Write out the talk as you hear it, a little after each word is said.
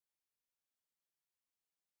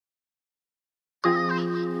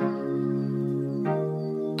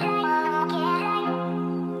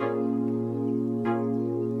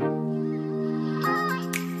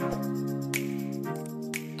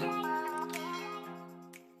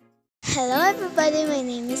Hello everybody, my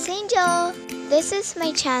name is Angel. This is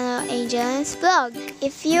my channel, Angelhyns Vlog.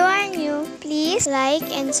 If you are new, please like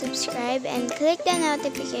and subscribe and click the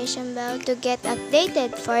notification bell to get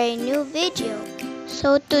updated for a new video.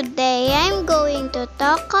 So today I'm going to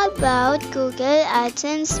talk about Google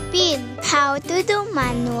AdSense PIN. How to do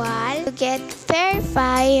manual to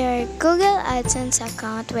verify your Google AdSense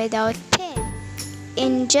account without PIN.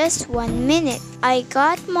 In just 1 minute. I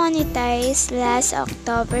got monetized last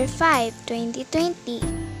October 5, 2020.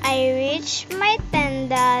 I reached my $10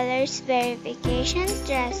 verification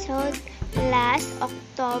threshold last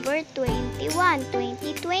October 21,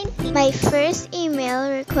 2020. My first email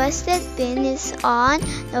requested PIN is on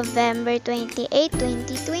November 28,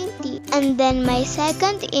 2020. And then my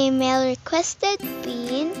second email requested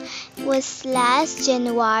PIN was last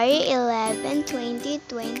January 11,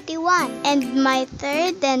 2021. And my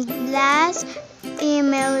third and last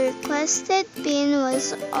email requested PIN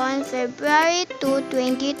was on February 2,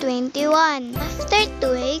 2021. After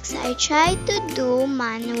 2 weeks, I tried to do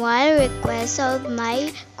manual request of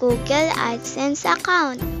my Google AdSense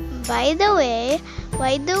account. By the way,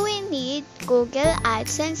 why do we need Google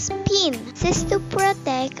AdSense PIN? This is to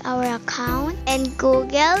protect our account, and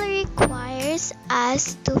Google requires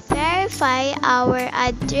us to verify our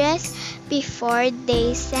address before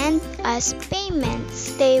they send us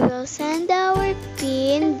payments. They will send our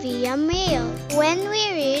PIN via mail when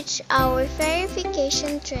we reach our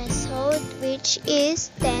verification threshold, which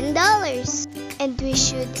is $10, and we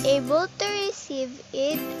should able to receive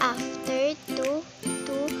it after 2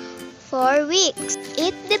 to 4 weeks.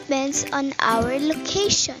 It depends on our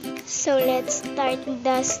location. So let's start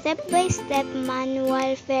the step-by-step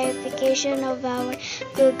manual verification of our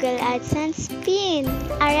Google AdSense PIN.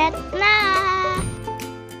 Arat na!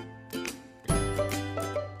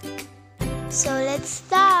 So let's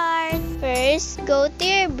start. First, go to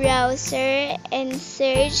your browser and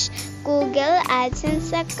search Google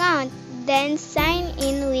AdSense account. Then sign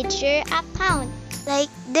in with your account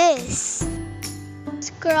like this.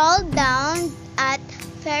 Scroll down at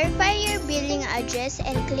verify your billing address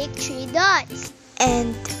and click 3 dots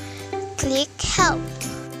and click help.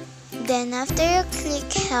 Then after you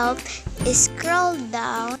click help, scroll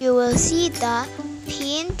down, you will see the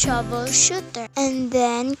PIN troubleshooter and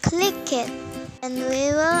then click it. And we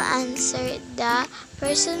will answer the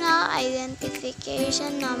personal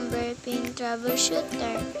identification number PIN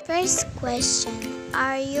troubleshooter. First question,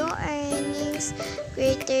 are your earnings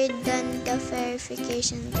greater than the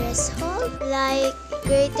verification threshold? Like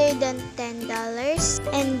greater than $10?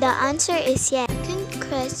 And the answer is yes. Second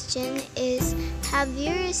question is, have you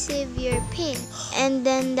received your PIN? And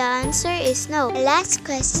then the answer is no. The last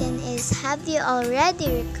question is, have you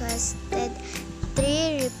already requested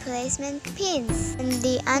 3 replacement pins? And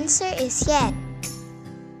the answer is yes.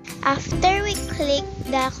 After we click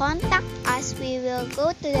the contact us, we will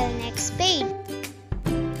go to the next page.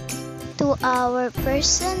 To our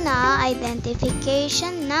personal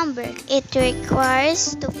identification number. It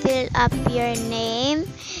requires to fill up your name.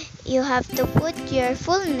 You have to put your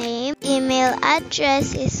full name. Email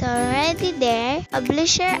address is already there.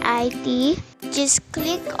 Publisher ID. Just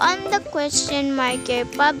click on the question mark. Your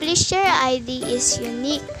publisher ID is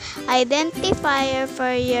unique identifier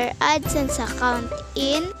for your AdSense account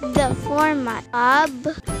in the format pub,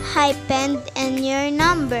 hyphen, and your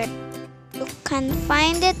number. You can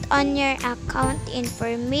find it on your account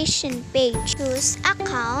information page. Choose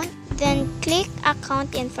account, then click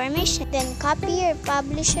account information, then copy your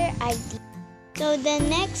publisher ID. So the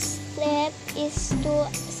next step is to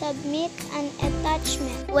submit an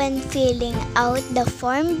attachment. When filling out the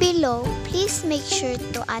form below, please make sure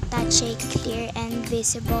to attach a clear and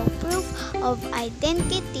visible proof of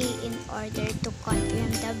identity in order to confirm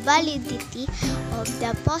the validity of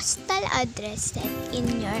the postal address set in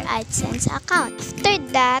your AdSense account. After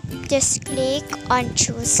that, just click on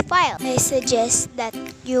Choose File. I suggest that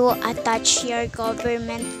you attach your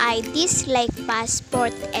government IDs like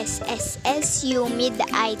passport, SSS, UMID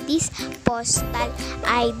IDs, postal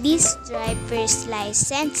IDs, driver's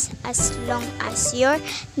license, as long as your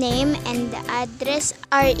name and the address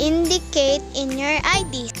are indicated in your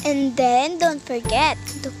ID. And then don't forget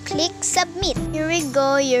to click submit. Here we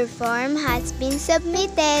go, your form has been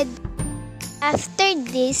submitted. After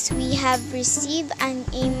this, we have received an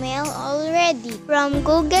email already from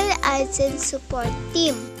Google AdSense support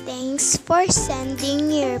team. Thanks for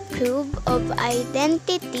sending your proof of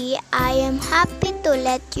identity. I am happy to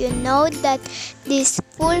let you know that this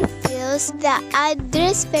fulfills the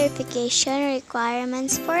address verification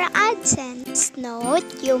requirements for AdSense. Note,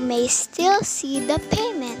 you may still see the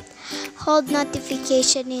payment. hold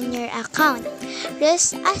notification in your account.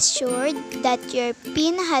 Rest assured that your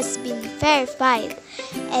PIN has been verified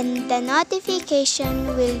and the notification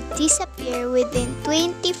will disappear within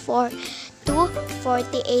 24 to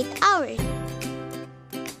 48 hours.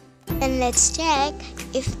 And let's check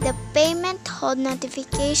if the payment hold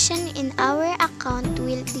notification in our account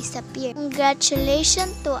will disappear.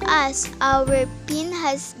 Congratulations to us, our PIN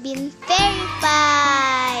has been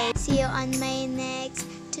verified. See you on my next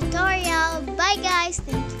tutorial. Bye guys,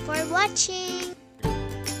 thank you for watching.